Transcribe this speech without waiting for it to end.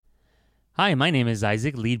Hi, my name is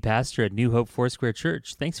Isaac, lead pastor at New Hope Foursquare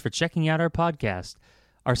Church. Thanks for checking out our podcast.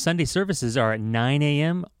 Our Sunday services are at 9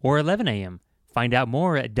 a.m. or 11 a.m. Find out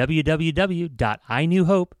more at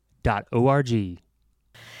www.inewhope.org.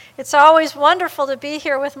 It's always wonderful to be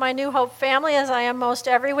here with my New Hope family, as I am most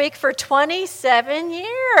every week for 27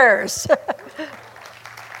 years.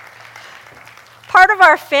 Part of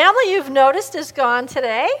our family, you've noticed, is gone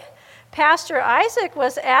today. Pastor Isaac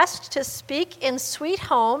was asked to speak in Sweet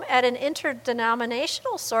Home at an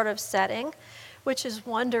interdenominational sort of setting, which is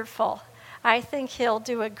wonderful. I think he'll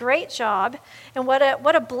do a great job, and what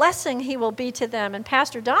a blessing he will be to them. And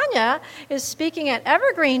Pastor Danya is speaking at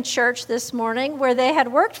Evergreen Church this morning, where they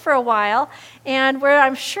had worked for a while, and where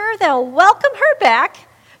I'm sure they'll welcome her back,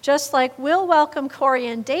 just like we'll welcome Corey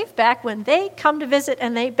and Dave back when they come to visit,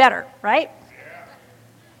 and they better, right? Yeah.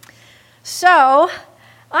 So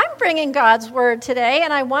I'm bringing God's Word today,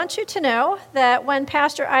 and I want you to know that when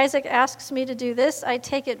Pastor Isaac asks me to do this, I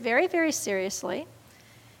take it very, very seriously.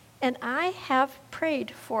 And I have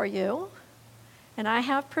prayed for you, and I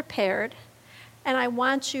have prepared, and I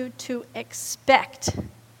want you to expect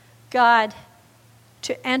God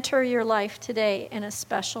to enter your life today in a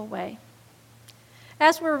special way.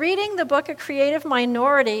 As we're reading the book of Creative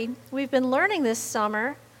Minority, we've been learning this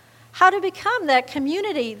summer how to become that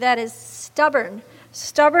community that is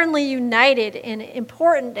stubbornly united in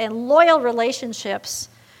important and loyal relationships,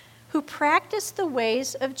 who practice the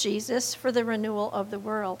ways of Jesus for the renewal of the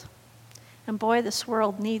world. And boy, this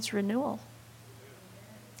world needs renewal.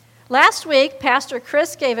 Last week, Pastor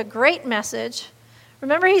Chris gave a great message.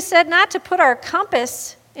 Remember, he said not to put our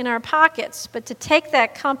compass in our pockets, but to take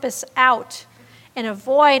that compass out and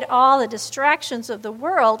avoid all the distractions of the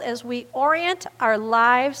world as we orient our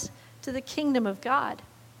lives to the kingdom of God.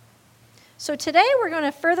 So today we're going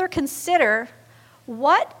to further consider,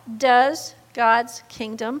 what does God's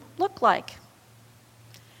kingdom look like?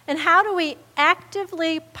 And how do we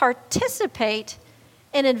actively participate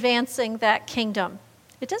in advancing that kingdom?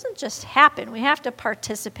 It doesn't just happen. We have to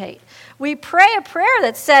participate. We pray a prayer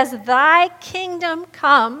that says, "Thy kingdom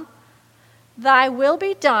come, thy will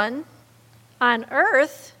be done on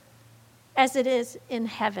earth as it is in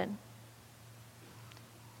heaven."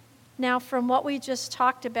 Now, from what we just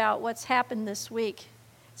talked about, what's happened this week,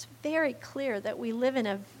 it's very clear that we live in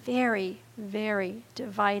a very, very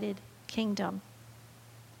divided kingdom.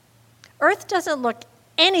 Earth doesn't look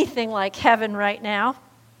anything like heaven right now.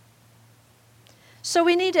 So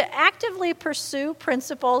we need to actively pursue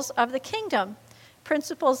principles of the kingdom.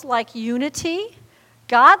 Principles like unity,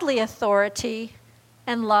 godly authority,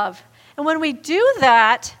 and love. And when we do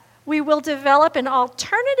that, we will develop an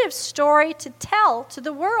alternative story to tell to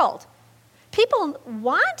the world. People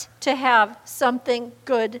want to have something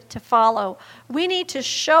good to follow. We need to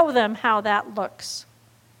show them how that looks.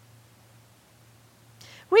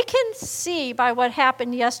 We can see by what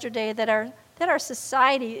happened yesterday that our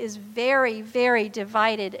society is very, very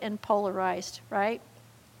divided and polarized, right?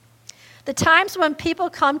 The times when people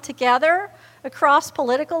come together across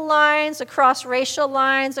political lines, across racial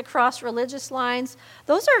lines, across religious lines,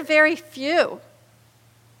 those are very few.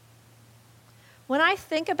 When I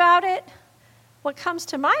think about it, what comes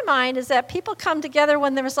to my mind is that people come together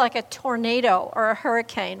when there's like a tornado or a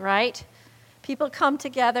hurricane, right? People come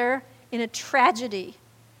together in a tragedy.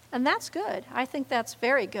 And that's good. I think that's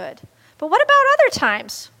very good. But what about other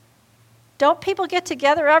times? Don't people get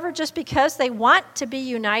together ever just because they want to be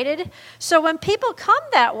united? So when people come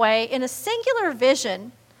that way in a singular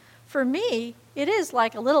vision, for me, it is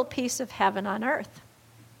like a little piece of heaven on earth.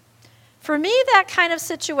 For me, that kind of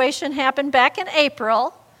situation happened back in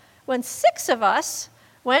April when 6 of us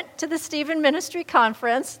went to the Stephen Ministry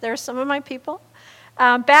Conference. There's some of my people.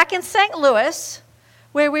 Back in St. Louis,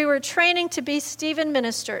 where we were training to be Stephen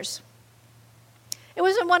ministers. It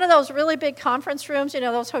was in one of those really big conference rooms,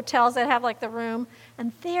 those hotels that have like the room,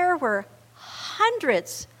 and there were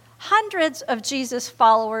hundreds of Jesus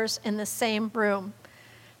followers in the same room.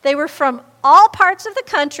 They were from all parts of the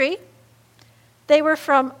country. They were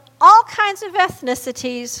from all kinds of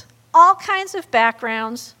ethnicities, all kinds of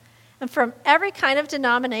backgrounds, and from every kind of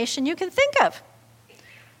denomination you can think of.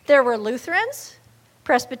 There were Lutherans,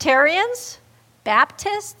 Presbyterians,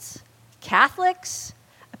 Baptists, Catholics,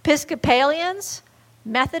 Episcopalians,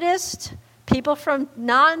 Methodists, people from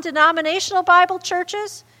non-denominational Bible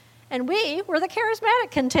churches, and we were the charismatic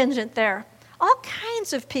contingent there. All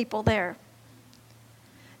kinds of people there.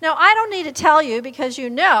 Now, I don't need to tell you, because you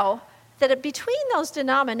know that between those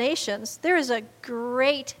denominations, there is a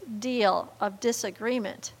great deal of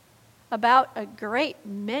disagreement about a great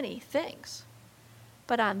many things.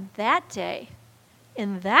 But on that day,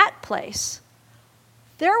 in that place,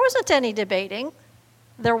 There wasn't any debating.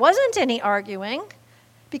 There wasn't any arguing,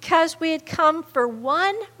 because we had come for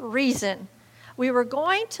one reason. We were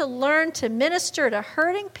going to learn to minister to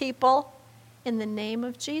hurting people in the name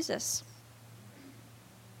of Jesus.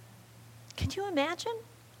 Can you imagine?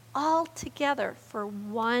 All together for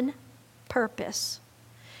one purpose.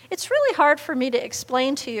 It's really hard for me to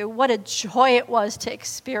explain to you what a joy it was to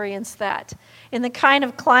experience that. In the kind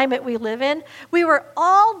of climate we live in, we were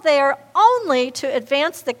all there only to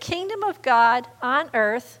advance the kingdom of God on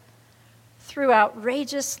earth through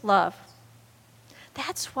outrageous love.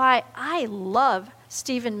 That's why I love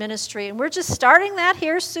Stephen Ministry. And we're just starting that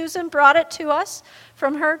here. Susan brought it to us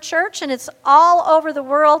from her church, and it's all over the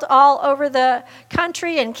world, all over the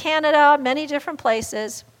country, in Canada, many different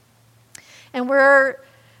places. And we're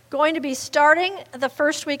going to be starting the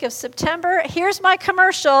first week of September. Here's my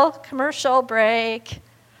commercial break.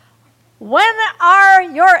 When are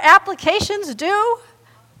your applications due?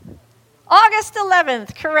 August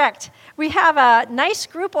 11th, correct. We have a nice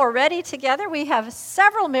group already together. We have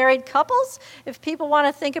several married couples. If people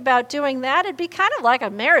want to think about doing that, it'd be kind of like a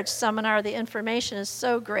marriage seminar. The information is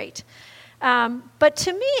so great. But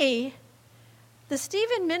to me, the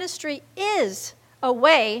Stephen Ministry is a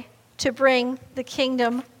way to bring the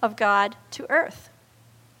kingdom of God to earth.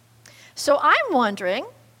 So I'm wondering,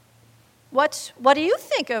 what do you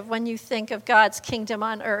think of when you think of God's kingdom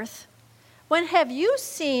on earth? When have you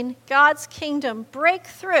seen God's kingdom break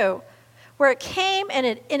through, where it came and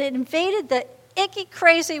it invaded the icky,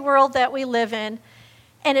 crazy world that we live in,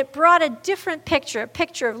 and it brought a different picture, a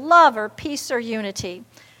picture of love or peace or unity?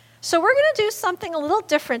 So we're going to do something a little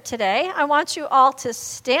different today. I want you all to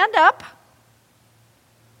stand up.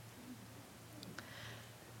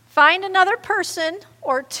 Find another person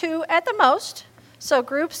or two at the most, so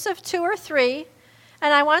groups of 2 or 3,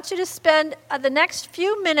 and I want you to spend the next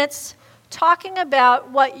few minutes talking about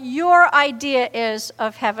what your idea is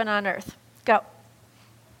of heaven on earth. Go.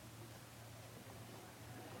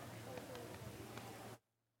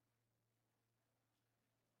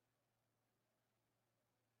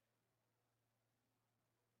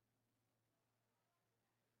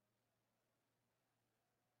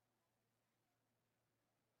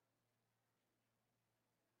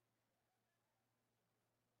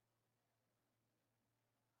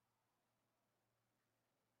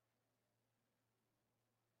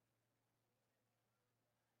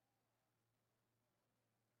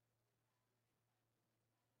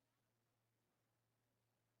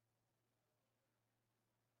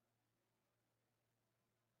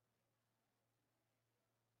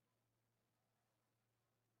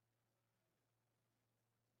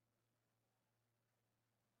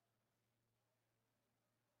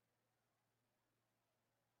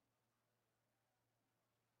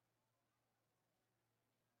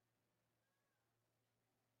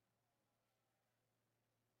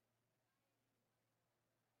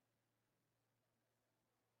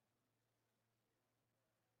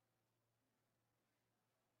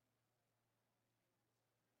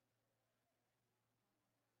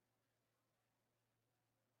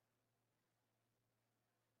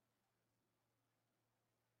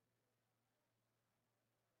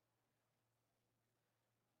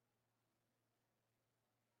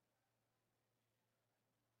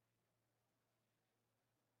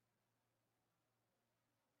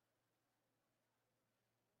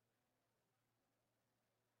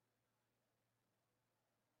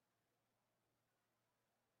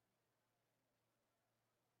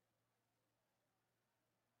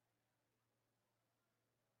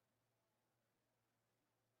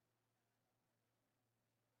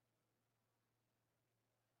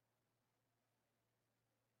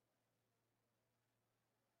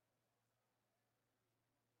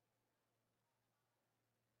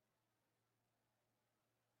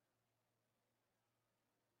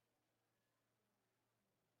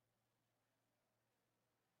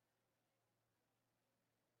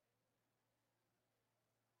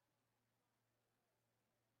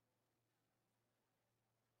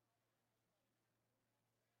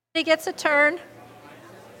 He gets a turn.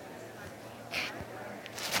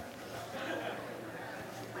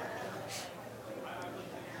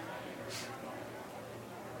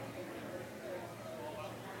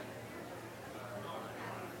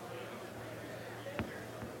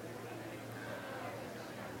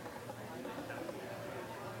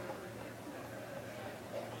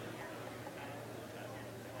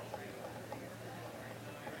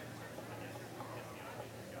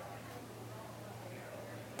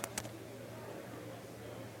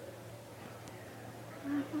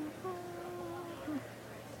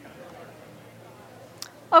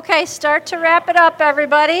 Okay, start to wrap it up,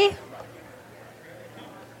 everybody.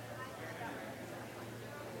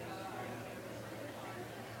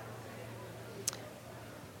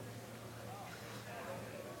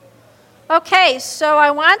 Okay, so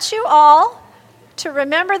I want you all to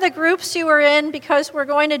remember the groups you were in because we're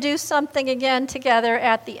going to do something again together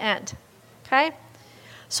at the end. Okay?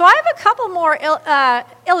 So I have a couple more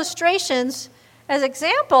illustrations as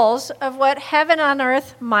examples of what heaven on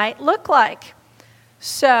earth might look like.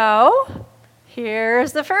 So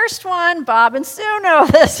here's the first one. Bob and Sue know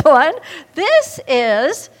this one. This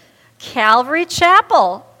is Calvary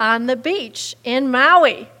Chapel on the beach in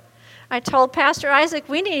Maui. I told Pastor Isaac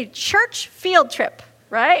we need a church field trip,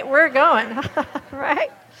 right? We're going,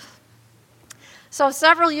 right? So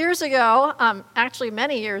several years ago, actually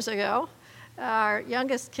many years ago, our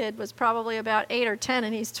youngest kid was probably about 8 or 10,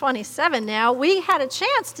 and he's 27 now. We had a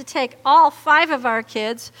chance to take all 5 of our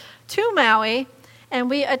kids to Maui, and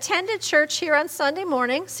we attended church here on Sunday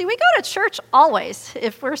morning. See, we go to church always.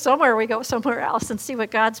 If we're somewhere, we go somewhere else and see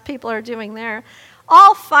what God's people are doing there.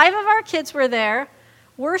 All 5 of our kids were there,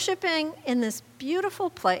 worshiping in this beautiful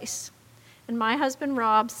place. And my husband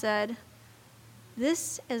Rob said,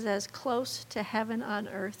 "This is as close to heaven on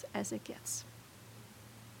earth as it gets."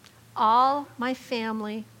 All my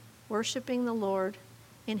family worshiping the Lord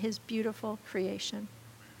in his beautiful creation.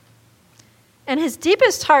 And his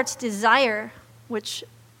deepest heart's desire, which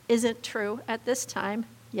isn't true at this time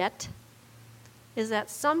yet, is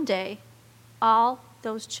that someday all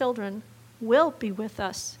those children will be with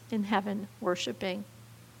us in heaven worshiping.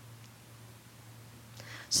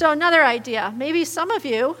 So another idea, maybe some of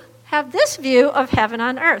you have this view of heaven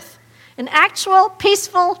on earth, an actual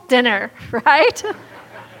peaceful dinner, right?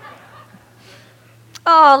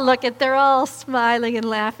 Oh, look at, they're all smiling and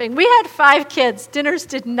laughing. We had 5 kids. Dinners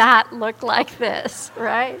did not look like this,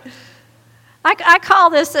 right? I call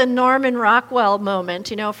this a Norman Rockwell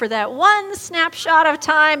moment, for that one snapshot of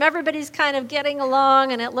time, everybody's kind of getting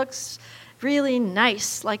along and it looks really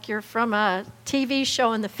nice, like you're from a TV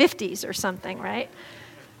show in the 50s or something, right?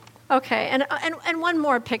 Okay, and one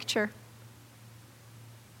more picture.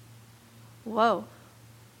 Whoa.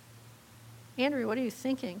 Andrew, what are you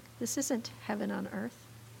thinking? This isn't heaven on earth.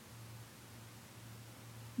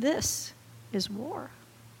 This is war.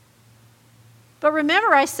 But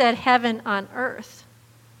remember I said heaven on earth.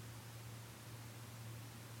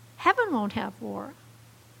 Heaven won't have war.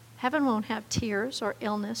 Heaven won't have tears or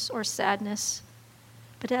illness or sadness.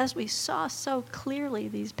 But as we saw so clearly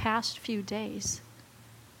these past few days,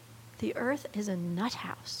 the earth is a nut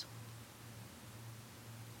house.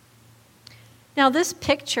 Now this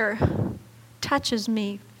picture touches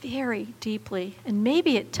me very deeply, and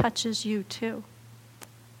maybe it touches you too.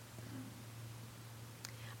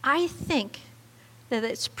 I think that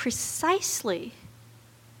it's precisely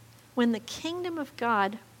when the kingdom of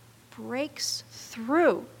God breaks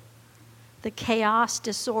through the chaos,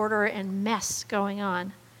 disorder, and mess going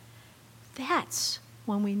on, that's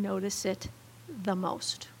when we notice it the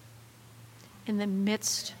most, in the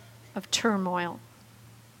midst of turmoil.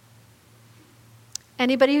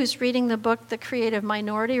 Anybody who's reading the book, The Creative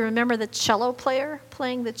Minority, remember the cello player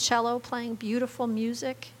playing the cello, playing beautiful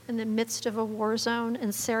music in the midst of a war zone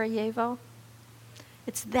in Sarajevo?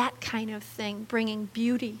 It's that kind of thing, bringing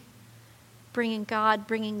beauty, bringing God,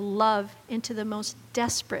 bringing love into the most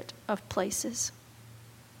desperate of places.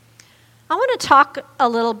 I want to talk a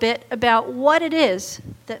little bit about what it is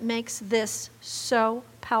that makes this so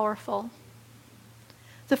powerful.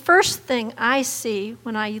 The first thing I see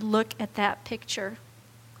when I look at that picture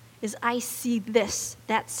is I see this,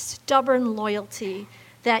 that stubborn loyalty,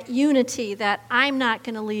 that unity, that I'm not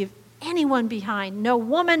going to leave anyone behind. No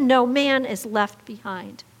woman, no man is left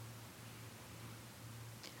behind.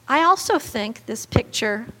 I also think this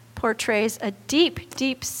picture portrays a deep,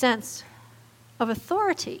 deep sense of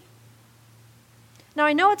authority. Now,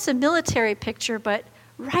 I know it's a military picture, but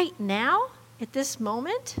right now, at this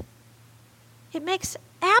moment, it makes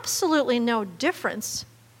absolutely no difference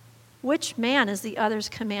which man is the other's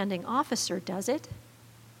commanding officer, does it?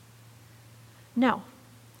 No.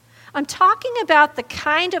 I'm talking about the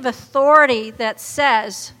kind of authority that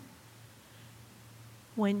says,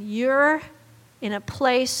 when you're in a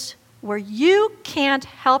place where you can't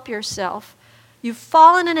help yourself, you've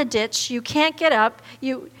fallen in a ditch, you can't get up,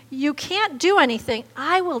 you can't do anything,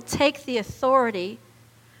 I will take the authority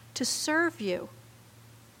to serve you,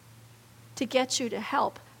 to get you to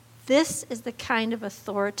help. This is the kind of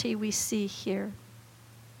authority we see here.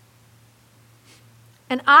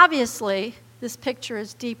 And obviously, this picture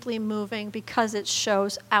is deeply moving because it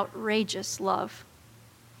shows outrageous love.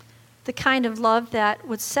 The kind of love that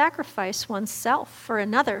would sacrifice oneself for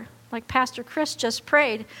another, like Pastor Chris just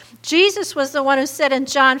prayed. Jesus was the one who said in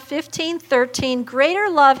John 15:13, "Greater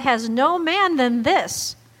love has no man than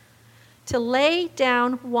this, to lay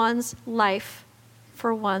down one's life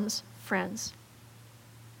for one's friends.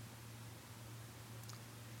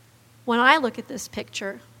 When I look at this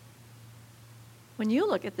picture, when you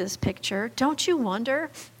look at this picture, don't you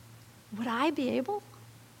wonder, would I be able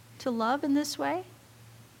to love in this way?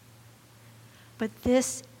 But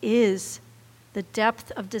this is the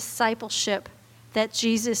depth of discipleship that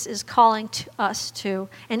Jesus is calling us to.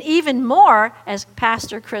 And even more, as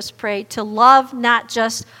Pastor Chris prayed, to love not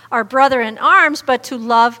just our brother in arms, but to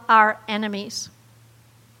love our enemies.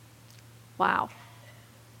 Wow.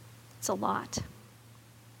 It's a lot.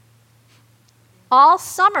 All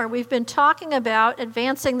summer, we've been talking about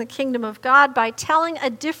advancing the kingdom of God by telling a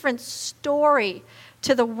different story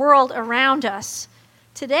to the world around us.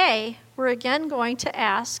 Today, we're again going to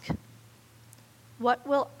ask, what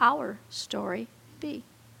will our story be?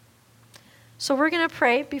 So we're going to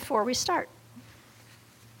pray before we start.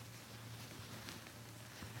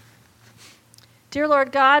 Dear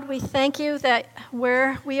Lord God, we thank you that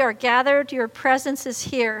where we are gathered, your presence is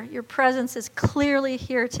here. Your presence is clearly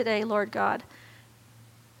here today, Lord God.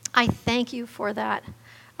 I thank you for that.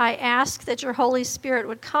 I ask that your Holy Spirit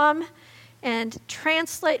would come and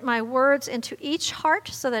translate my words into each heart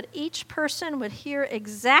so that each person would hear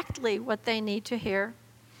exactly what they need to hear,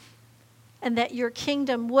 and that your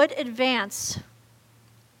kingdom would advance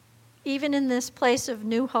even in this place of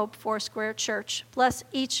New Hope Foursquare Church. Bless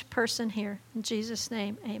each person here. In Jesus'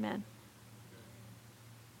 name, amen.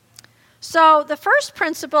 So the first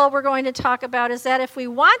principle we're going to talk about is that if we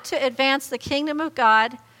want to advance the kingdom of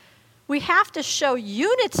God, we have to show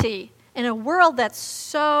unity in a world that's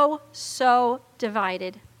so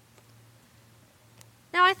divided.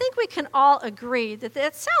 Now, I think we can all agree that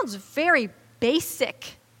that sounds very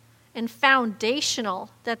basic and foundational,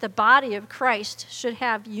 that the body of Christ should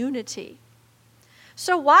have unity.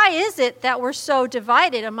 So why is it that we're so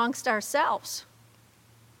divided amongst ourselves?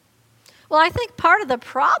 Well, I think part of the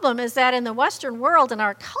problem is that in the Western world, in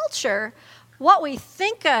our culture, what we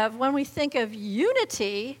think of when we think of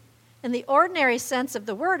unity in the ordinary sense of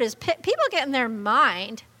the word is people get in their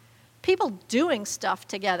mind people doing stuff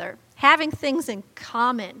together, having things in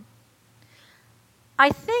common. I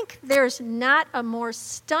think there's not a more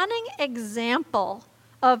stunning example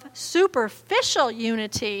of superficial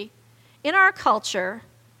unity in our culture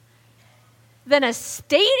than a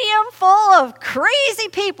stadium full of crazy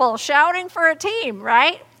people shouting for a team,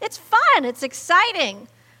 right? It's fun. It's exciting.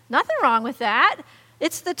 Nothing wrong with that.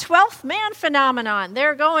 It's the 12th man phenomenon.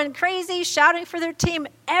 They're going crazy, shouting for their team.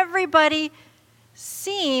 Everybody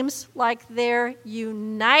seems like they're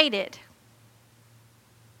united.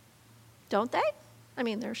 Don't they? I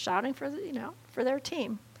mean, they're shouting for their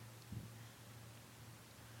team.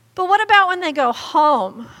 But what about when they go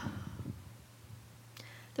home?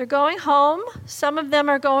 They're going home. Some of them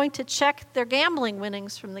are going to check their gambling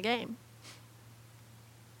winnings from the game.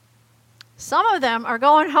 Some of them are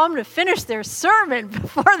going home to finish their sermon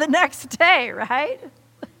before the next day, right?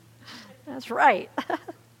 That's right.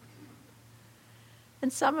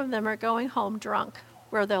 And some of them are going home drunk,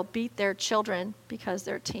 where they'll beat their children because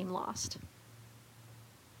their team lost.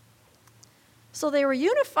 So they were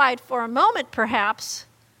unified for a moment, perhaps,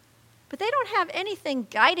 but they don't have anything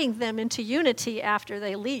guiding them into unity after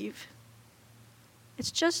they leave. It's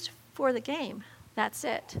just for the game. That's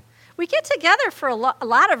it. We get together for a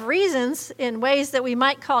lot of reasons in ways that we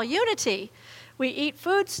might call unity. We eat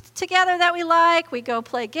foods together that we like. We go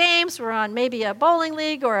play games. We're on maybe a bowling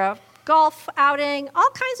league or a golf outing, all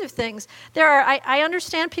kinds of things. I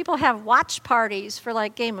understand people have watch parties for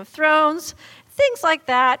like Game of Thrones, things like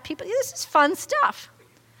that. This is fun stuff.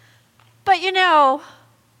 But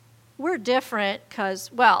we're different because,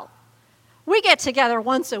 we get together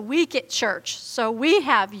once a week at church, so we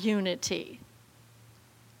have unity.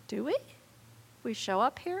 Do we? We show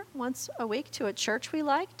up here once a week to a church we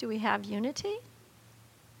like. Do we have unity?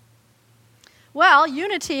 Well,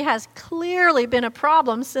 unity has clearly been a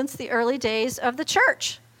problem since the early days of the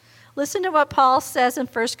church. Listen to what Paul says in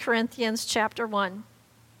 1 Corinthians chapter 1.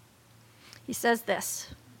 He says this,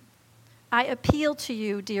 "I appeal to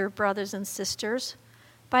you, dear brothers and sisters,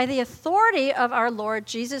 by the authority of our Lord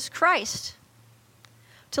Jesus Christ,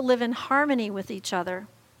 to live in harmony with each other.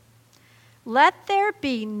 Let there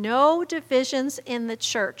be no divisions in the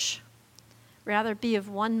church. Rather, be of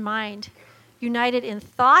one mind, united in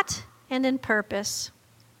thought and in purpose.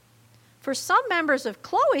 For some members of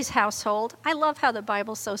Chloe's household," I love how the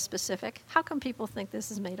Bible's so specific. How come people think this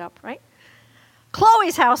is made up, right?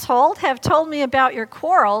 "Chloe's household have told me about your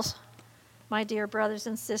quarrels, my dear brothers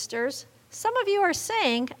and sisters. Some of you are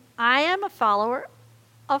saying, I am a follower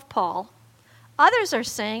of Paul. Others are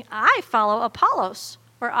saying, I follow Apollos,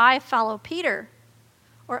 or I follow Peter,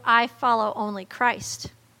 or I follow only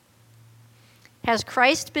Christ. Has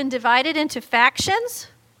Christ been divided into factions?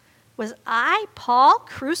 Was I, Paul,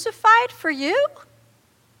 crucified for you?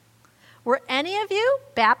 Were any of you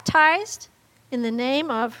baptized in the name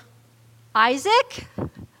of Isaac?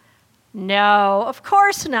 No, of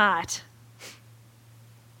course not.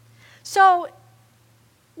 So,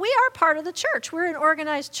 we are part of the church. We're an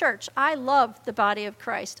organized church. I love the body of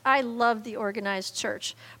Christ. I love the organized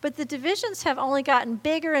church. But the divisions have only gotten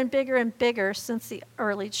bigger and bigger and bigger since the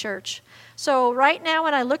early church. So right now,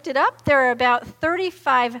 when I looked it up, there are about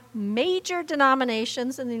 35 major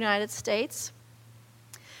denominations in the United States.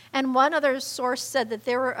 And one other source said that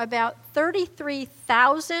there were about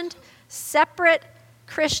 33,000 separate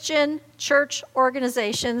Christian church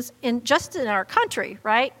organizations just in our country,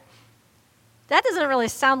 right? That doesn't really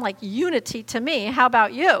sound like unity to me. How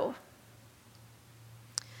about you?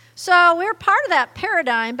 So we're part of that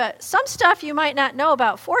paradigm, but some stuff you might not know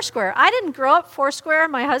about Foursquare. I didn't grow up Foursquare.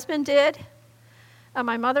 My husband did.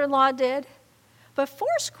 My mother-in-law did. But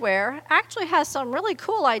Foursquare actually has some really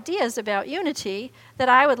cool ideas about unity that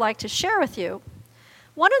I would like to share with you.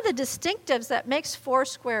 One of the distinctives that makes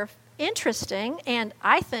Foursquare interesting, and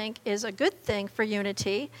I think is a good thing for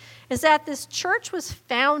unity, is that this church was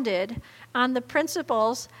founded on the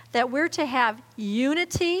principles that we're to have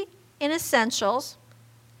unity in essentials.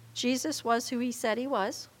 Jesus was who he said he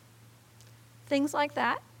was. Things like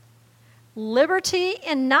that. Liberty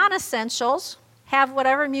in non-essentials. Have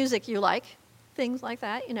whatever music you like. Things like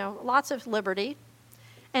that. Lots of liberty.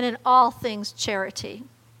 And in all things, charity.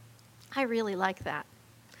 I really like that.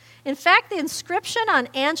 In fact, the inscription on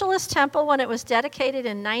Angelus Temple when it was dedicated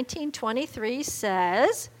in 1923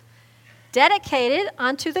 says, dedicated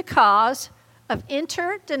unto the cause of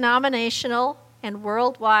interdenominational and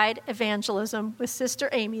worldwide evangelism, with Sister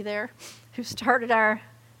Amy there, who started our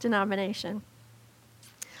denomination.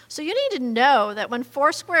 So you need to know that when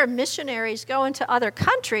Foursquare missionaries go into other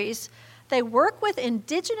countries, they work with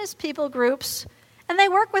indigenous people groups, and they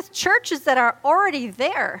work with churches that are already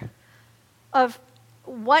there of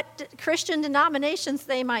what Christian denominations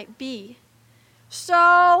they might be.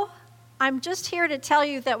 So I'm just here to tell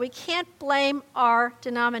you that we can't blame our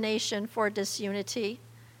denomination for disunity.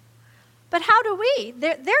 But how do we?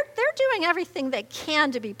 They're doing everything they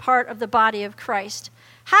can to be part of the body of Christ.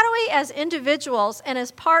 How do we, as individuals and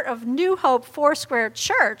as part of New Hope Foursquare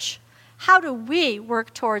Church, how do we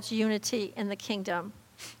work towards unity in the kingdom?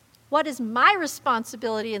 What is my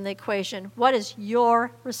responsibility in the equation? What is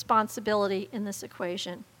your responsibility in this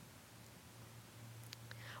equation?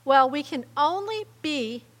 Well, we can only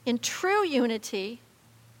be in true unity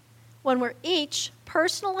when we're each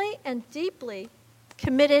personally and deeply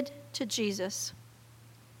committed to Jesus.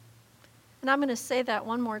 And I'm going to say that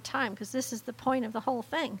one more time because this is the point of the whole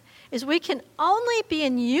thing, is we can only be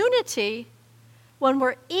in unity when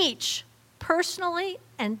we're each personally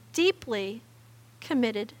and deeply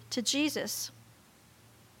committed to Jesus.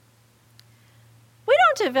 We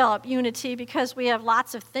don't develop unity because we have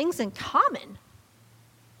lots of things in common.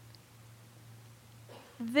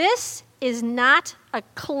 This is not a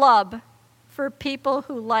club for people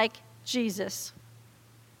who like Jesus.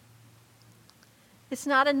 It's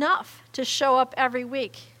not enough to show up every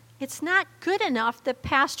week. It's not good enough that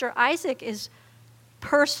Pastor Isaac is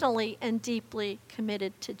personally and deeply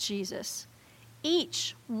committed to Jesus.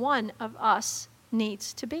 Each one of us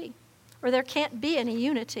needs to be, or there can't be any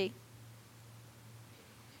unity.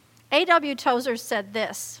 A.W. Tozer said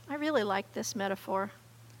this. I really like this metaphor.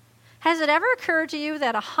 Has it ever occurred to you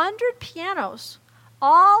that 100 pianos,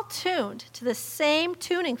 all tuned to the same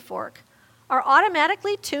tuning fork, are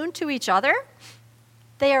automatically tuned to each other?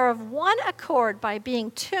 They are of one accord by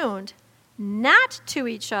being tuned not to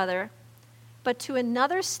each other, but to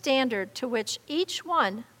another standard to which each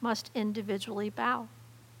one must individually bow.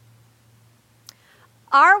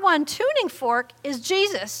 Our one tuning fork is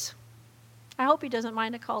Jesus. I hope he doesn't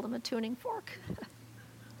mind I called him a tuning fork.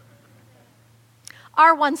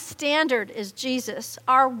 Our one standard is Jesus.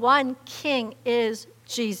 Our one king is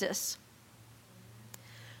Jesus.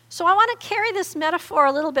 So I want to carry this metaphor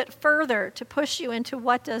a little bit further to push you into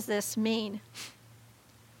what does this mean.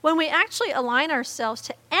 When we actually align ourselves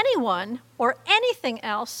to anyone or anything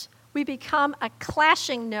else, we become a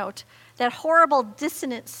clashing note, that horrible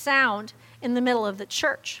dissonant sound in the middle of the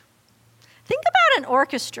church. Think about an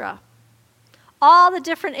orchestra. All the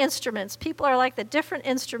different instruments. People are like the different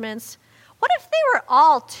instruments. What if they were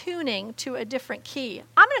all tuning to a different key?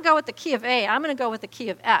 I'm going to go with the key of A. I'm going to go with the key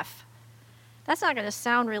of F. That's not going to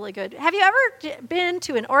sound really good. Have you ever been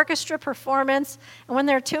to an orchestra performance, and when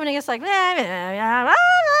they're tuning, it's like,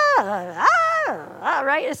 right?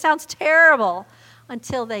 It sounds terrible.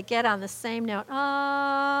 until they get on the same note.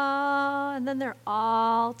 Ah, and then they're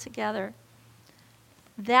all together.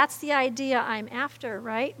 That's the idea I'm after,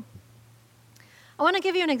 right? I want to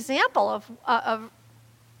give you an example of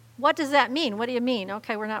what does that mean? What do you mean?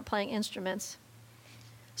 Okay, we're not playing instruments.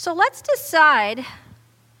 So let's decide,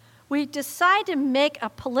 we decide to make a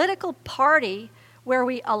political party where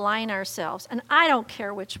we align ourselves. And I don't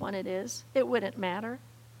care which one it is. It wouldn't matter.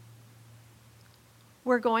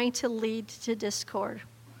 We're going to lead to discord.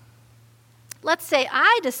 Let's say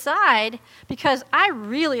I decide, because I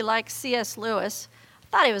really like C.S. Lewis, I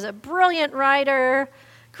thought he was a brilliant writer,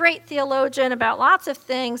 great theologian about lots of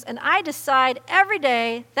things, and I decide every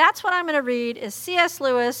day that's what I'm going to read is C.S.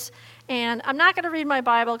 Lewis, and I'm not going to read my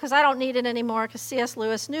Bible because I don't need it anymore because C.S.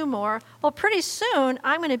 Lewis knew more. Well, pretty soon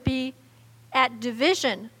I'm going to be at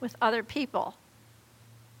division with other people.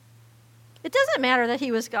 It doesn't matter that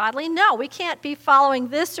he was godly. No, we can't be following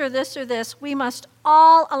this or this or this. We must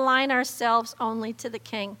all align ourselves only to the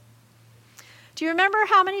King. Do you remember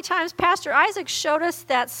how many times Pastor Isaac showed us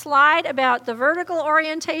that slide about the vertical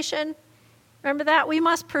orientation? Remember that? We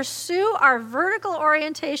must pursue our vertical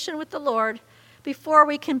orientation with the Lord before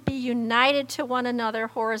we can be united to one another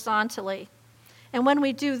horizontally. And when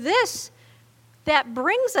we do this, that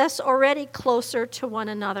brings us already closer to one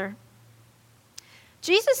another.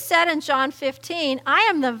 Jesus said in John 15, I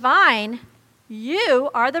am the vine, you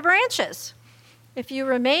are the branches. If you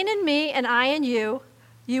remain in me and I in you,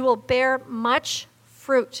 you will bear much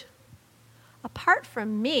fruit. Apart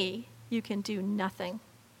from me, you can do nothing.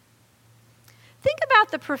 Think about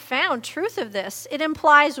the profound truth of this. It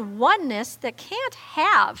implies oneness that can't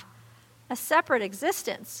have a separate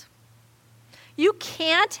existence. You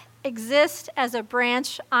can't exist as a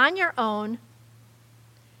branch on your own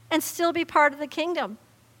and still be part of the kingdom.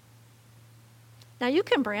 Now, you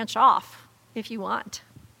can branch off if you want.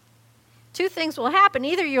 Two things will happen.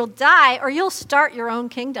 Either you'll die or you'll start your own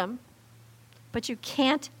kingdom. But you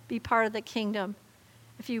can't be part of the kingdom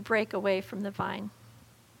if you break away from the vine.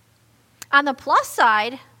 On the plus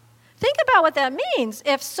side, think about what that means.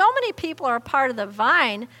 If so many people are part of the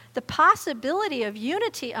vine, the possibility of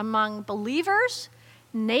unity among believers,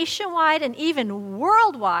 nationwide and even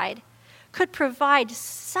worldwide, could provide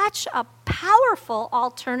such a powerful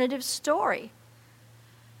alternative story.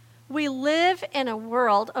 We live in a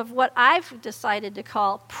world of what I've decided to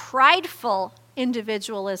call prideful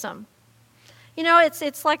individualism. You know,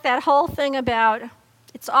 it's like that whole thing about,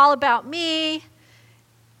 it's all about me,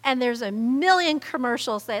 and there's a million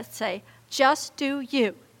commercials that say, just do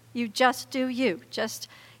you. You just do you. Just,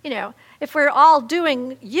 if we're all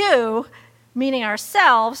doing you, meaning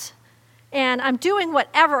ourselves, and I'm doing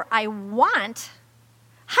whatever I want,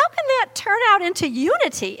 how can that turn out into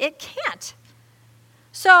unity? It can't.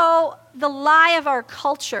 So the lie of our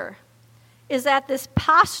culture is that this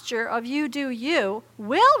posture of you do you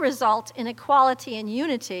will result in equality and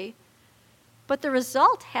unity, but the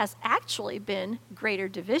result has actually been greater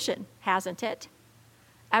division, hasn't it?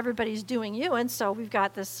 Everybody's doing you, and so we've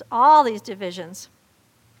got all these divisions.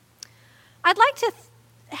 I'd like to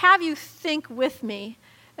have you think with me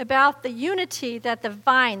about the unity that the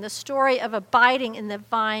vine, the story of abiding in the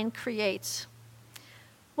vine, creates.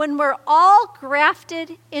 When we're all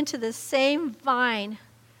grafted into the same vine,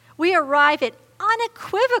 we arrive at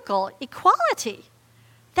unequivocal equality.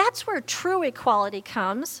 That's where true equality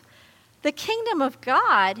comes. The kingdom of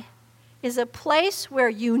God is a place where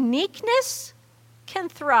uniqueness can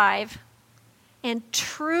thrive and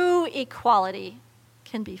true equality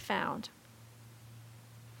can be found.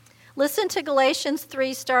 Listen to Galatians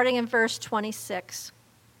 3, starting in verse 26.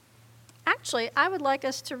 Actually, I would like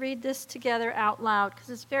us to read this together out loud because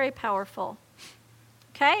it's very powerful.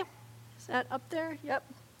 Okay? Is that up there? Yep.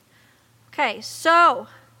 Okay, so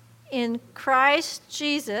in Christ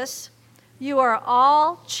Jesus, you are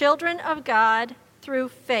all children of God through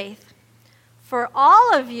faith. For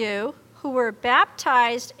all of you who were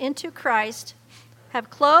baptized into Christ have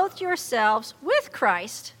clothed yourselves with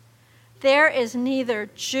Christ. There is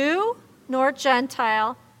neither Jew nor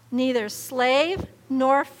Gentile, neither slave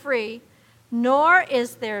nor free, nor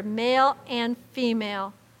is there male and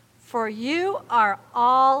female, for you are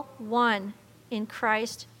all one in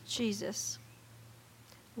Christ Jesus.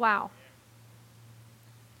 Wow.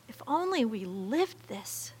 If only we lived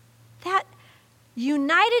this. That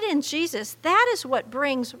united in Jesus, that is what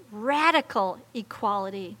brings radical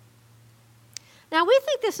equality. Now, we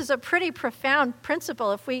think this is a pretty profound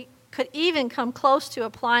principle if we could even come close to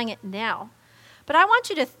applying it now. But I want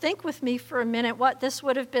you to think with me for a minute what this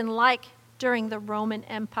would have been like during the Roman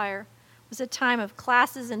Empire. It was a time of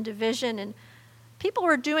classes and division, and people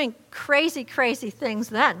were doing crazy, crazy things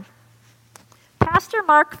then. Pastor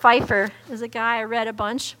Mark Pfeiffer is a guy I read a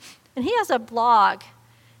bunch, and he has a blog.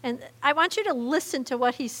 And I want you to listen to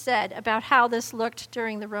what he said about how this looked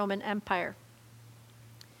during the Roman Empire.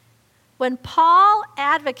 When Paul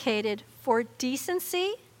advocated for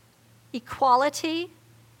decency, equality,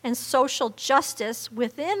 and social justice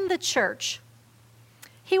within the church,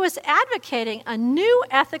 he was advocating a new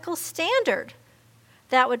ethical standard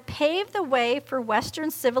that would pave the way for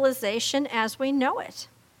Western civilization as we know it.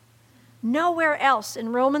 Nowhere else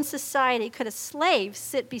in Roman society could a slave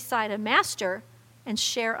sit beside a master and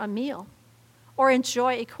share a meal or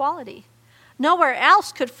enjoy equality. Nowhere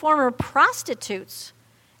else could former prostitutes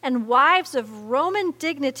and wives of Roman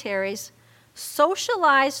dignitaries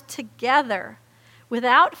socialize together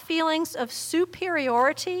without feelings of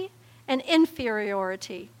superiority and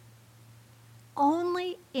inferiority.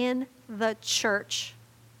 Only in the church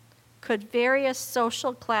could various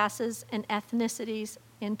social classes and ethnicities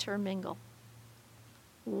intermingle.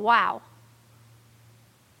 Wow.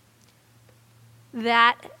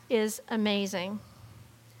 That is amazing.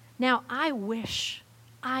 Now, I wish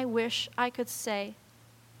I could say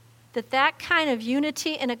that kind of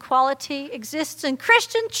unity and equality exists in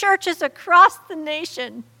Christian churches across the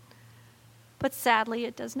nation. But sadly,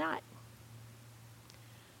 it does not.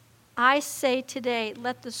 I say today,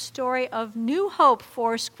 let the story of New Hope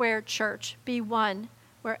Foursquare Church be one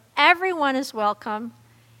where everyone is welcome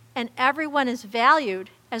and everyone is valued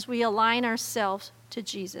as we align ourselves to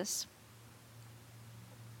Jesus.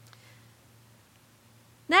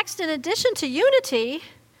 Next, in addition to unity,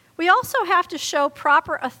 we also have to show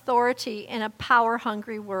proper authority in a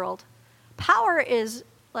power-hungry world. Power is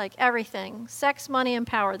like everything. Sex, money, and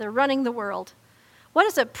power. They're running the world. What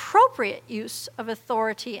is appropriate use of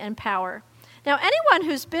authority and power? Now, anyone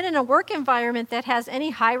who's been in a work environment that has any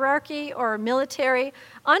hierarchy or military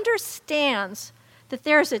understands that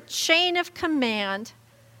there's a chain of command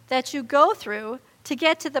that you go through to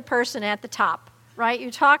get to the person at the top, right? You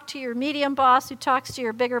talk to your medium boss, who talks to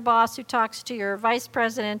your bigger boss, who talks to your vice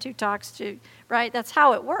president, who talks to, right? That's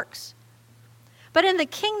how it works. But in the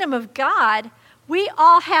kingdom of God, we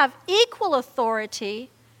all have equal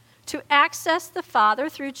authority to access the Father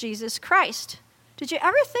through Jesus Christ. Did you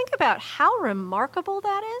ever think about how remarkable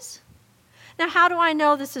that is? Now, how do I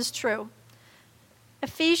know this is true?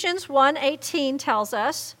 Ephesians 1:18 tells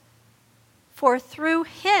us, "For through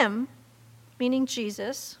him," meaning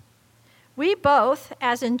Jesus, "we both,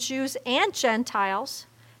 as in Jews and Gentiles,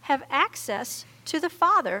 have access to the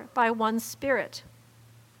Father by one Spirit."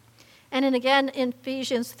 And then again in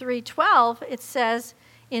Ephesians 3:12, it says,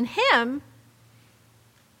 "In him,"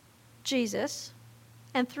 Jesus,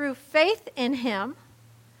 "and through faith in him,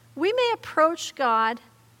 we may approach God,"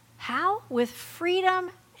 how? "With freedom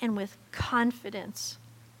and with confidence."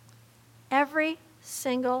 Every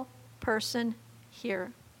single person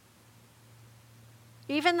here.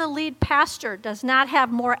 Even the lead pastor does not have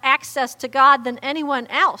more access to God than anyone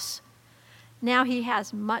else. Now he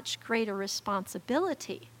has much greater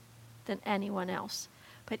responsibility than anyone else.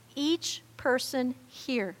 But each person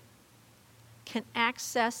here can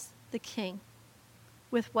access the King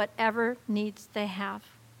with whatever needs they have.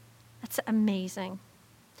 That's amazing.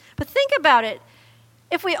 But think about it.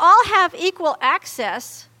 If we all have equal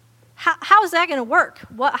access, how is that going to work?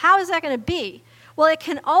 How is that going to be? Well, it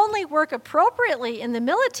can only work appropriately in the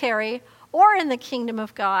military or in the kingdom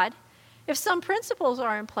of God if some principles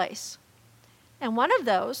are in place. And one of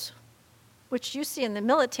those, which you see in the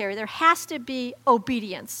military, there has to be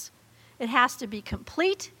obedience. It has to be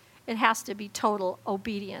complete. It has to be total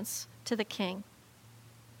obedience to the king.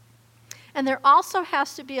 And there also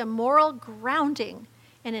has to be a moral grounding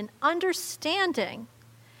and an understanding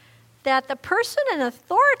that the person in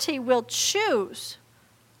authority will choose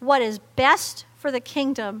what is best for the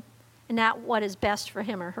kingdom and not what is best for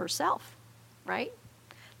him or herself, right?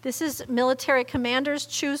 This is military commanders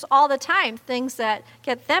choose all the time things that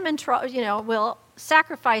get them in trouble, will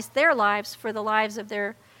sacrifice their lives for the lives of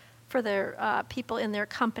their people in their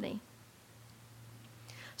company.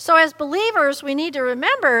 So as believers, we need to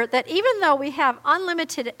remember that even though we have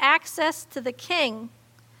unlimited access to the king,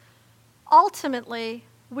 ultimately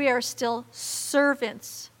we are still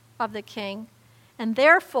servants of the king and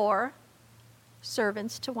therefore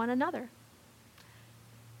servants to one another.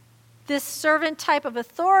 This servant type of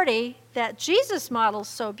authority that Jesus models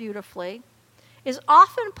so beautifully is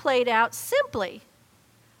often played out simply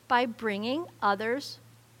by bringing others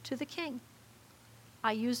to the king.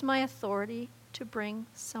 I use my authority to bring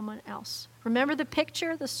someone else. Remember the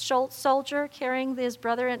picture, the soldier carrying his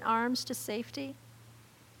brother in arms to safety?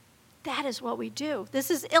 That is what we do. This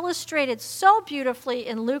is illustrated so beautifully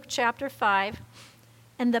in Luke chapter 5.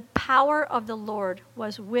 and the power of the Lord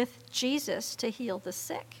was with Jesus to heal the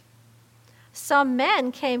sick. Some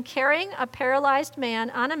men came carrying a paralyzed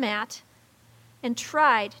man on a mat and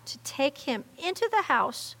tried to take him into the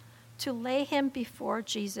house to lay him before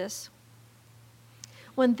Jesus.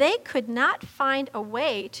 When they could not find a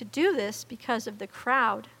way to do this because of the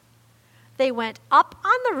crowd, they went up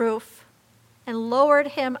on the roof and lowered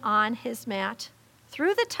him on his mat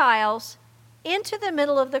through the tiles into the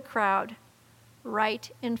middle of the crowd, right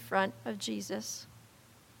in front of Jesus.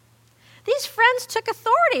 These friends took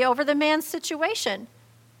authority over the man's situation.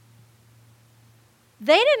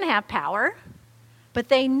 They didn't have power, but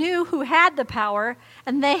they knew who had the power,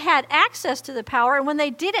 and they had access to the power, and when they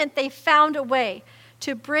didn't, they found a way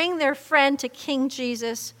to bring their friend to King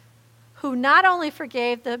Jesus, who not only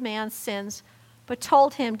forgave the man's sins, but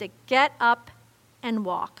told him to get up and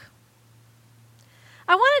walk.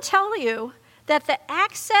 I want to tell you that the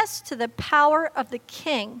access to the power of the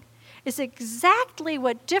King is exactly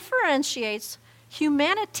what differentiates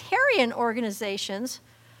humanitarian organizations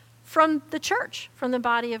from the church, from the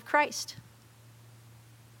body of Christ.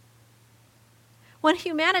 When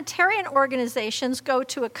humanitarian organizations go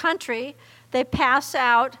to a country, they pass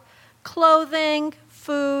out clothing,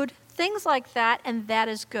 food, things like that, and that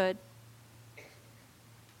is good.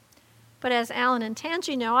 But as Alan and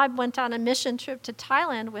Tangi know, I went on a mission trip to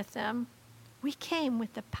Thailand with them. We came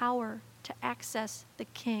with the power to access the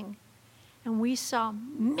King. And we saw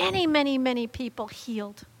many, many, many people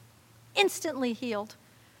healed, instantly healed,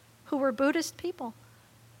 who were Buddhist people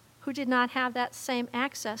who did not have that same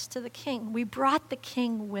access to the King. We brought the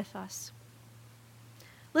King with us.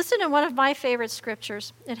 Listen to one of my favorite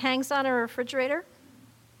scriptures. It hangs on a refrigerator,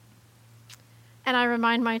 and I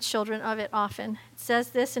remind my children of it often. It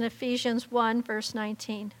says this in Ephesians 1, verse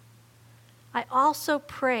 19. I also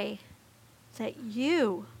pray that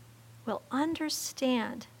you will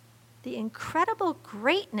understand the incredible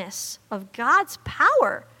greatness of God's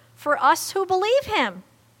power for us who believe him.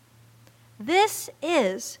 This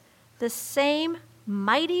is the same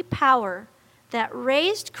mighty power that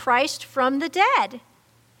raised Christ from the dead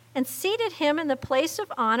and seated him in the place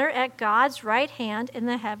of honor at God's right hand in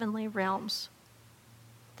the heavenly realms.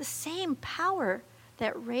 The same power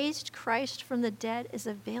that raised Christ from the dead is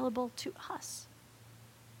available to us.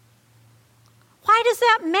 Why does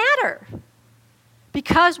that matter?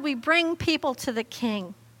 Because we bring people to the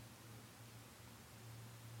King.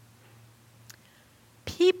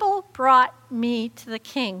 People brought me to the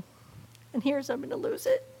King. And here's, I'm going to lose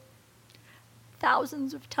it.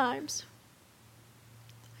 Thousands of times.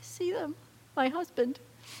 I see them, my husband,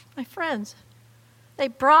 my friends. They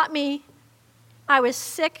brought me. I was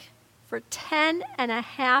sick for 10 and a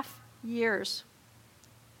half years.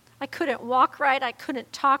 I couldn't walk right. I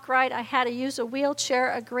couldn't talk right. I had to use a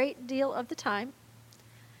wheelchair a great deal of the time.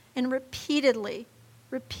 And repeatedly,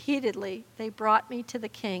 they brought me to the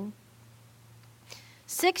King.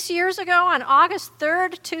 6 years ago, on August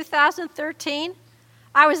 3rd, 2013,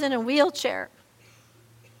 I was in a wheelchair.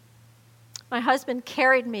 My husband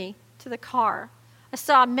carried me to the car. I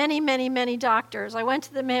saw many, many, many doctors. I went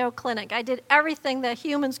to the Mayo Clinic. I did everything that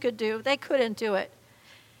humans could do. They couldn't do it.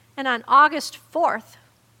 And on August 4th,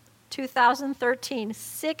 2013,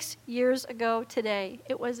 6 years ago today,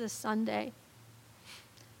 it was a Sunday,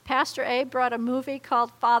 Pastor A brought a movie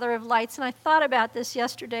called Father of Lights, and I thought about this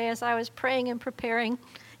yesterday as I was praying and preparing.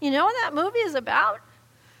 You know what that movie is about?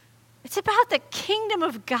 It's about the kingdom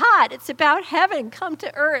of God. It's about heaven come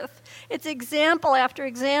to earth. It's example after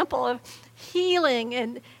example of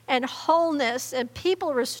healing and wholeness and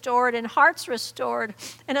people restored and hearts restored.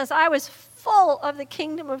 And as I was full of the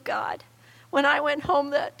kingdom of God, when I went home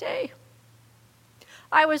that day,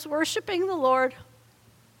 I was worshiping the Lord,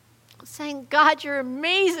 saying, God, you're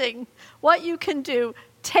amazing what you can do.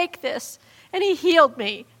 Take this. And he healed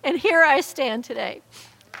me. And here I stand today.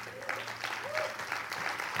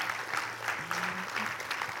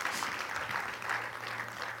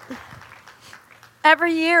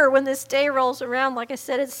 Every year when this day rolls around, like I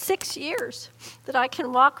said, it's 6 years that I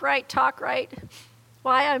can walk right, talk right.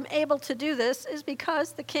 Why I'm able to do this is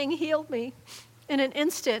because the King healed me in an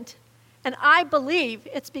instant. And I believe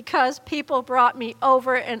it's because people brought me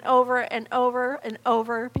over and over and over and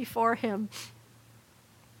over before him.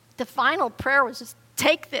 The final prayer was just,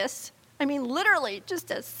 take this. I mean, literally,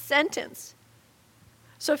 just a sentence.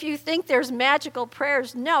 So if you think there's magical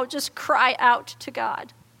prayers, no, just cry out to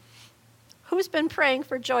God. Who's been praying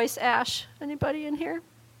for Joyce Ash? Anybody in here?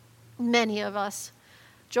 Many of us.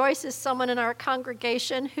 Joyce is someone in our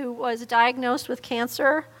congregation who was diagnosed with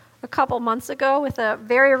cancer a couple months ago with a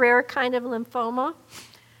very rare kind of lymphoma.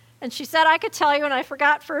 And she said, I could tell you, and I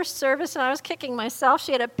forgot first service, and I was kicking myself.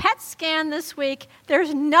 She had a PET scan this week.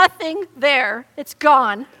 There's nothing there. It's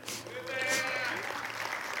gone.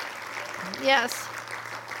 Yes.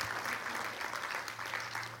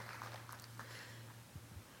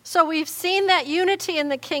 So we've seen that unity in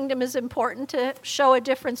the kingdom is important to show a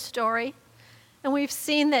different story. And we've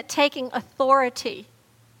seen that taking authority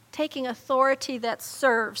that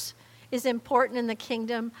serves, is important in the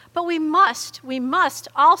kingdom. But we must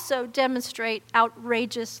also demonstrate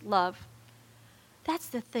outrageous love. That's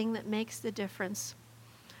the thing that makes the difference.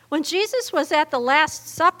 When Jesus was at the Last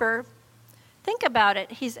Supper, think about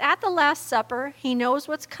it. He's at the Last Supper. He knows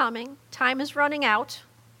what's coming. Time is running out.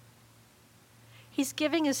 He's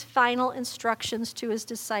giving his final instructions to his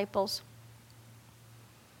disciples.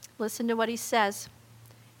 Listen to what he says.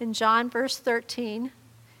 In John verse 13,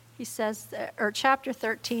 he says, or chapter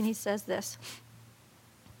 13, he says this.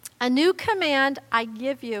 A new command I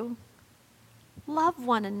give you, love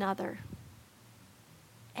one another.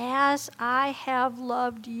 As I have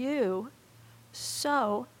loved you,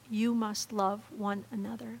 so you must love one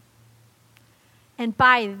another. And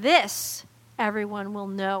by this, everyone will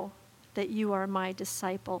know that you are my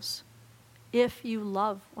disciples, if you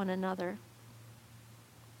love one another.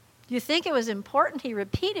 You think it was important? He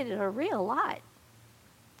repeated it a real lot.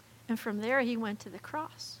 And from there, he went to the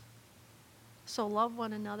cross. So love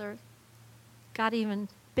one another got even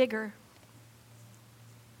bigger.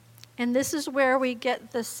 And this is where we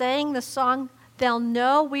get the saying, the song, they'll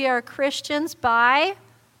know we are Christians by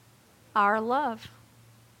our love.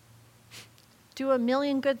 Do a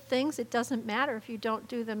million good things, it doesn't matter if you don't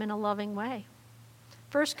do them in a loving way.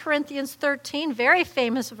 1 Corinthians 13, very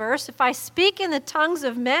famous verse. If I speak in the tongues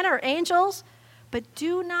of men or angels, but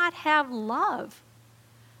do not have love,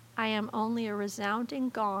 I am only a resounding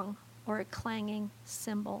gong or a clanging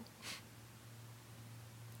cymbal.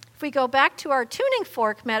 If we go back to our tuning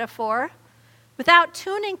fork metaphor, without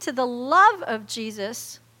tuning to the love of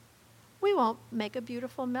Jesus, we won't make a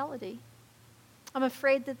beautiful melody. I'm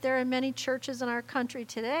afraid that there are many churches in our country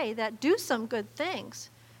today that do some good things,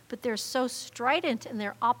 but they're so strident in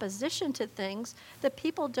their opposition to things that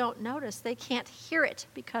people don't notice. They can't hear it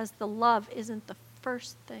because the love isn't the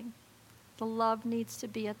first thing. The love needs to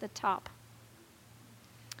be at the top.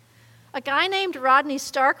 A guy named Rodney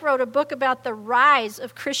Stark wrote a book about the rise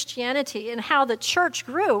of Christianity and how the church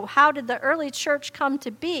grew. How did the early church come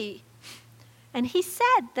to be? And he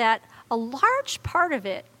said that a large part of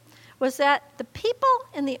it was that the people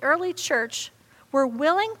in the early church were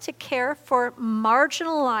willing to care for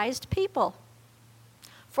marginalized people.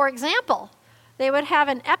 For example, they would have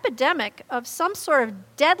an epidemic of some sort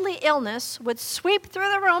of deadly illness would sweep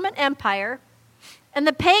through the Roman Empire, and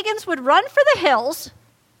the pagans would run for the hills,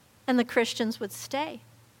 and the Christians would stay.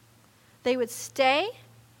 They would stay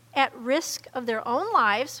at risk of their own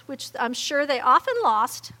lives, which I'm sure they often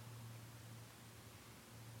lost,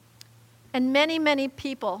 and many, many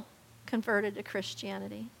people converted to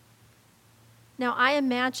Christianity. Now, I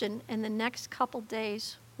imagine in the next couple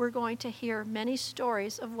days, we're going to hear many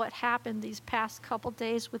stories of what happened these past couple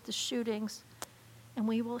days with the shootings, and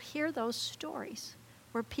we will hear those stories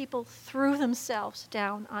where people threw themselves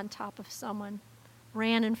down on top of someone,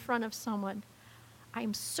 ran in front of someone.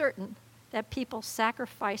 I'm certain that people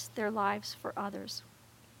sacrificed their lives for others.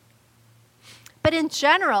 But in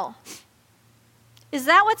general, is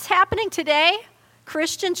that what's happening today?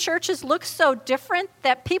 Christian churches look so different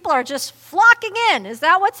that people are just flocking in. Is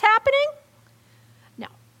that what's happening? No.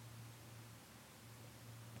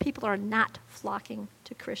 People are not flocking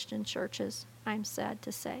to Christian churches, I'm sad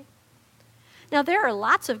to say. Now, there are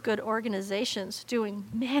lots of good organizations doing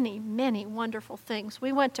many, many wonderful things.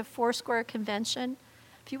 We went to Foursquare Convention.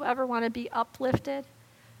 If you ever want to be uplifted,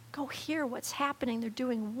 go hear what's happening. They're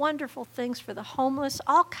doing wonderful things for the homeless,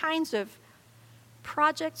 all kinds of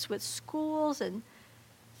projects with schools and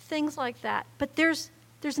things like that. But there's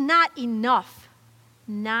not enough.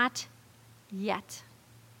 Not yet.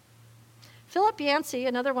 Philip Yancey,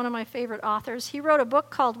 another one of my favorite authors, he wrote a book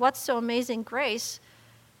called What's So Amazing Grace.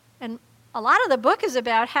 And a lot of the book is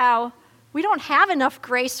about how we don't have enough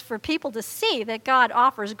grace for people to see that God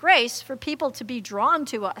offers grace for people to be drawn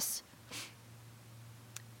to us.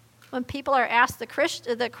 When people are asked the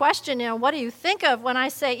question, what do you think of when I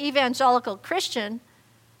say evangelical Christian?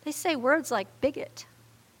 They say words like bigot.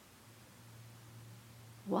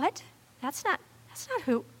 What? That's not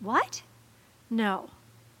who, what? No.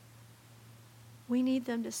 We need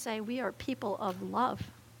them to say we are people of love.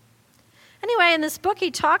 Anyway, in this book, he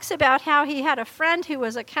talks about how he had a friend who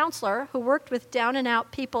was a counselor who worked with down and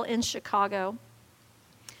out people in Chicago.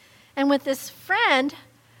 And with this friend,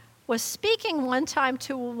 was speaking one time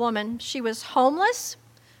to a woman. She was homeless,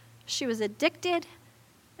 she was addicted,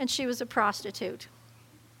 and she was a prostitute.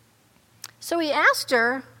 So he asked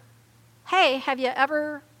her, hey, have you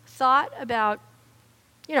ever thought about,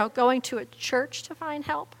 going to a church to find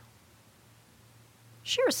help?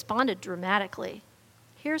 She responded dramatically.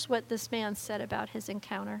 Here's what this man said about his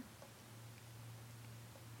encounter.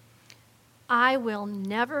 I will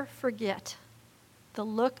never forget the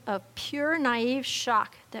look of pure, naive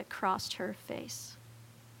shock that crossed her face.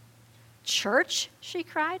 Church? She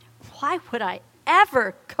cried. Why would I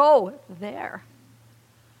ever go there?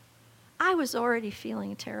 I was already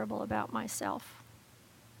feeling terrible about myself.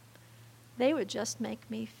 They would just make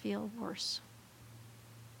me feel worse.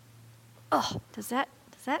 Oh, does that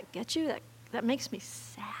get you? That makes me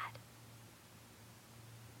sad.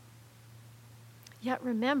 Yet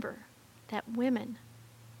remember that women,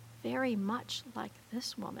 very much like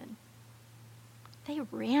this woman, they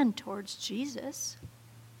ran towards Jesus.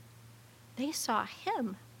 They saw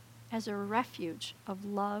him as a refuge of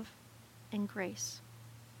love and grace.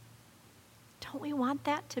 Don't we want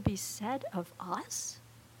that to be said of us?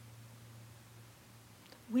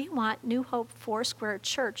 We want New Hope Foursquare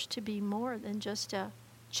Church to be more than just a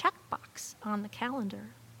checkbox on the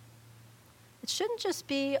calendar. It shouldn't just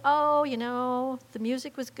be, the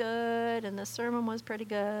music was good and the sermon was pretty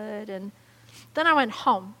good and then I went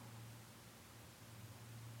home.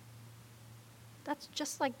 That's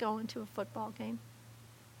just like going to a football game,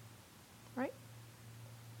 right?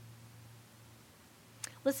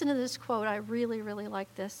 Listen to this quote. I really, really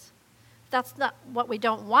like this. That's not what we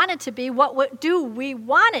don't want it to be. What do we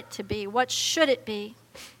want it to be? What should it be?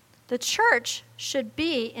 The church should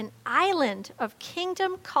be an island of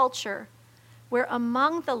kingdom culture where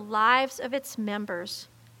among the lives of its members,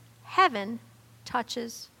 heaven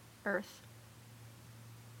touches earth.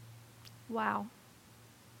 Wow.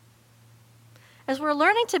 As we're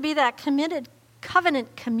learning to be that committed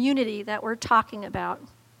covenant community that we're talking about,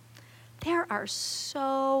 there are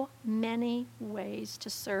so many ways to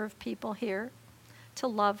serve people here, to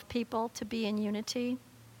love people, to be in unity.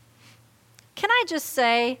 Can I just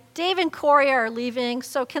say, Dave and Corey are leaving,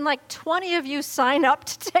 so can 20 of you sign up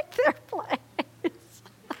to take their place?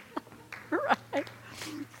 Right?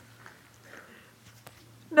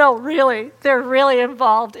 No, really, they're really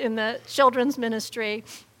involved in the children's ministry.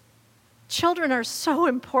 Children are so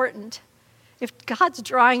important. If God's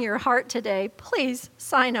drawing your heart today, please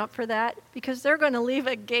sign up for that because they're going to leave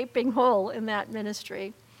a gaping hole in that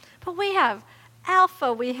ministry. But we have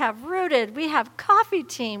Alpha, we have Rooted, we have Coffee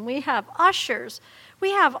Team, we have Ushers,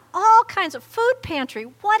 we have all kinds of food pantry.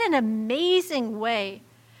 What an amazing way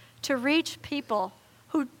to reach people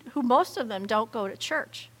who most of them don't go to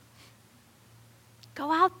church.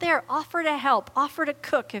 Go out there, offer to help, offer to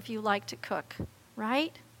cook if you like to cook,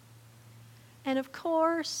 right? And of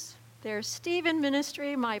course, there's Stephen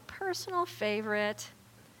Ministry, my personal favorite,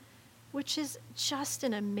 which is just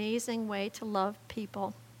an amazing way to love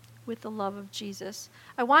people with the love of Jesus.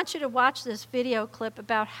 I want you to watch this video clip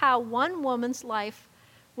about how one woman's life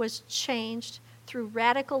was changed through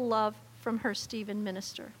radical love from her Stephen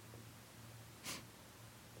minister.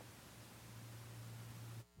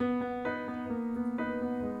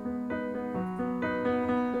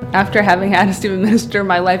 After having had a Stephen minister,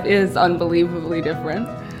 my life is unbelievably different.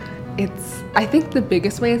 I think the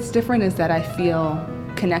biggest way it's different is that I feel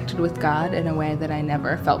connected with God in a way that I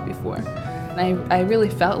never felt before. And I really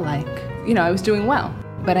felt like, I was doing well,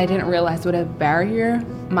 but I didn't realize what a barrier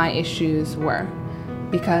my issues were.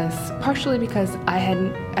 Partially because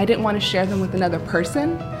I didn't want to share them with another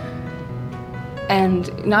person.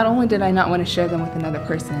 And not only did I not want to share them with another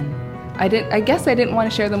person, I guess I didn't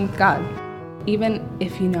want to share them with God. Even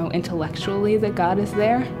if you know intellectually that God is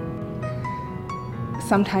there,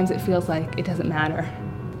 sometimes it feels like it doesn't matter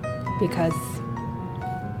because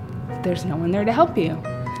there's no one there to help you.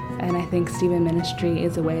 And I think Stephen Ministry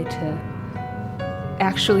is a way to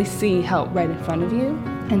actually see help right in front of you.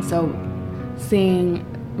 And so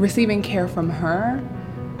receiving care from her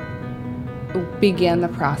began the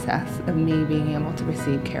process of me being able to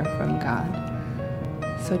receive care from God.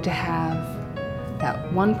 So to have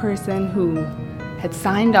that one person who had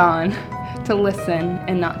signed on to listen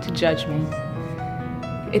and not to judge me,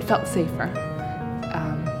 it felt safer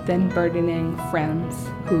than burdening friends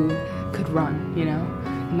who could run,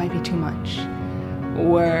 it might be too much,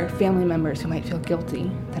 or family members who might feel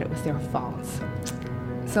guilty that it was their fault.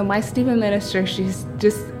 So my Stephen minister, she's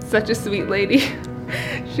just such a sweet lady.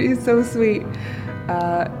 She's so sweet,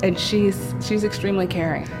 and she's extremely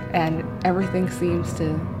caring, and everything seems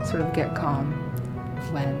to sort of get calm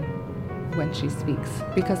when she speaks,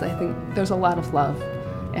 because I think there's a lot of love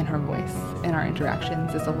in her voice, in our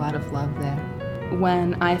interactions. There's a lot of love there.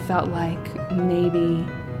 When I felt like maybe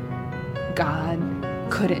God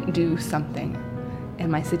couldn't do something in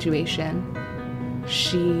my situation,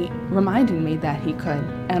 she reminded me that he could.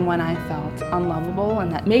 And when I felt unlovable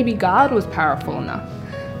and that maybe God was powerful enough,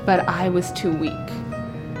 but I was too weak,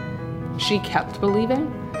 she kept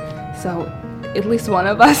believing. So at least one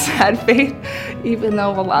of us had faith, even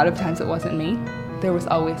though a lot of times it wasn't me. There was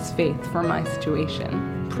always faith for my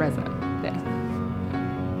situation present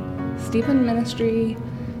there. Stephen Ministry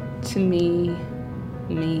to me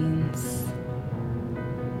means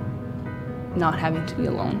not having to be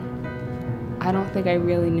alone. I don't think I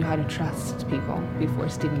really knew how to trust people before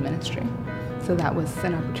Stephen Ministry, so that was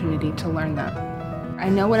an opportunity to learn that. I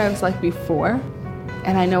know what I was like before,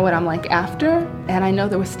 and I know what I'm like after, and I know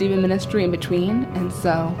there was Stephen Ministry in between, and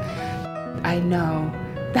so I know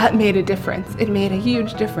that made a difference. It made a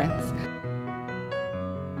huge difference.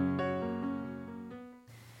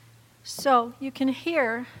 So you can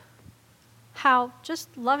hear how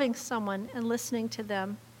just loving someone and listening to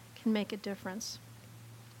them can make a difference.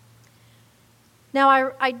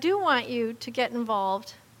 Now, I do want you to get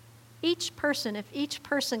involved. Each person, if each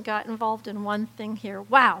person got involved in one thing here,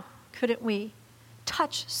 wow, couldn't we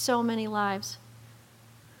touch so many lives?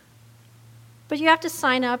 But you have to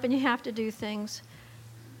sign up and you have to do things.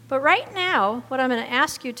 But right now, what I'm going to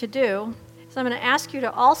ask you to do is I'm going to ask you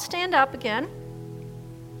to all stand up again.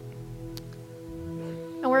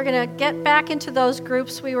 And we're going to get back into those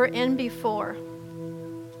groups we were in before.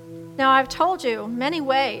 Now, I've told you many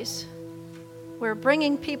ways where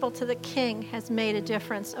bringing people to the King has made a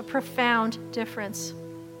difference, a profound difference.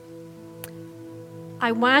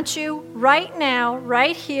 I want you right now,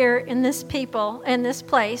 right here in this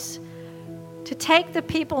place, to take the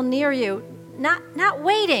people near you, not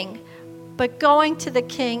waiting, but going to the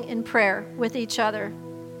King in prayer with each other.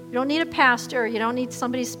 You don't need a pastor, you don't need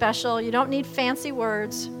somebody special, you don't need fancy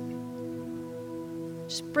words.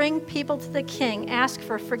 Just bring people to the King, ask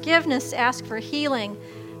for forgiveness, ask for healing.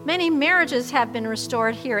 Many marriages have been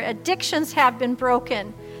restored here. Addictions have been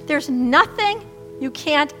broken. There's nothing you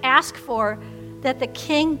can't ask for that the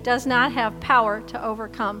King does not have power to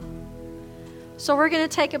overcome. So we're going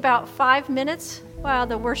to take about 5 minutes while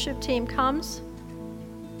the worship team comes.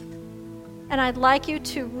 And I'd like you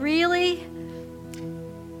to really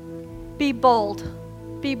be bold.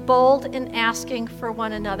 Be bold in asking for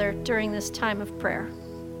one another during this time of prayer.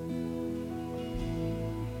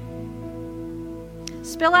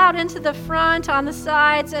 Spill out into the front, on the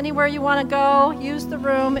sides, anywhere you want to go. Use the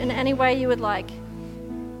room in any way you would like.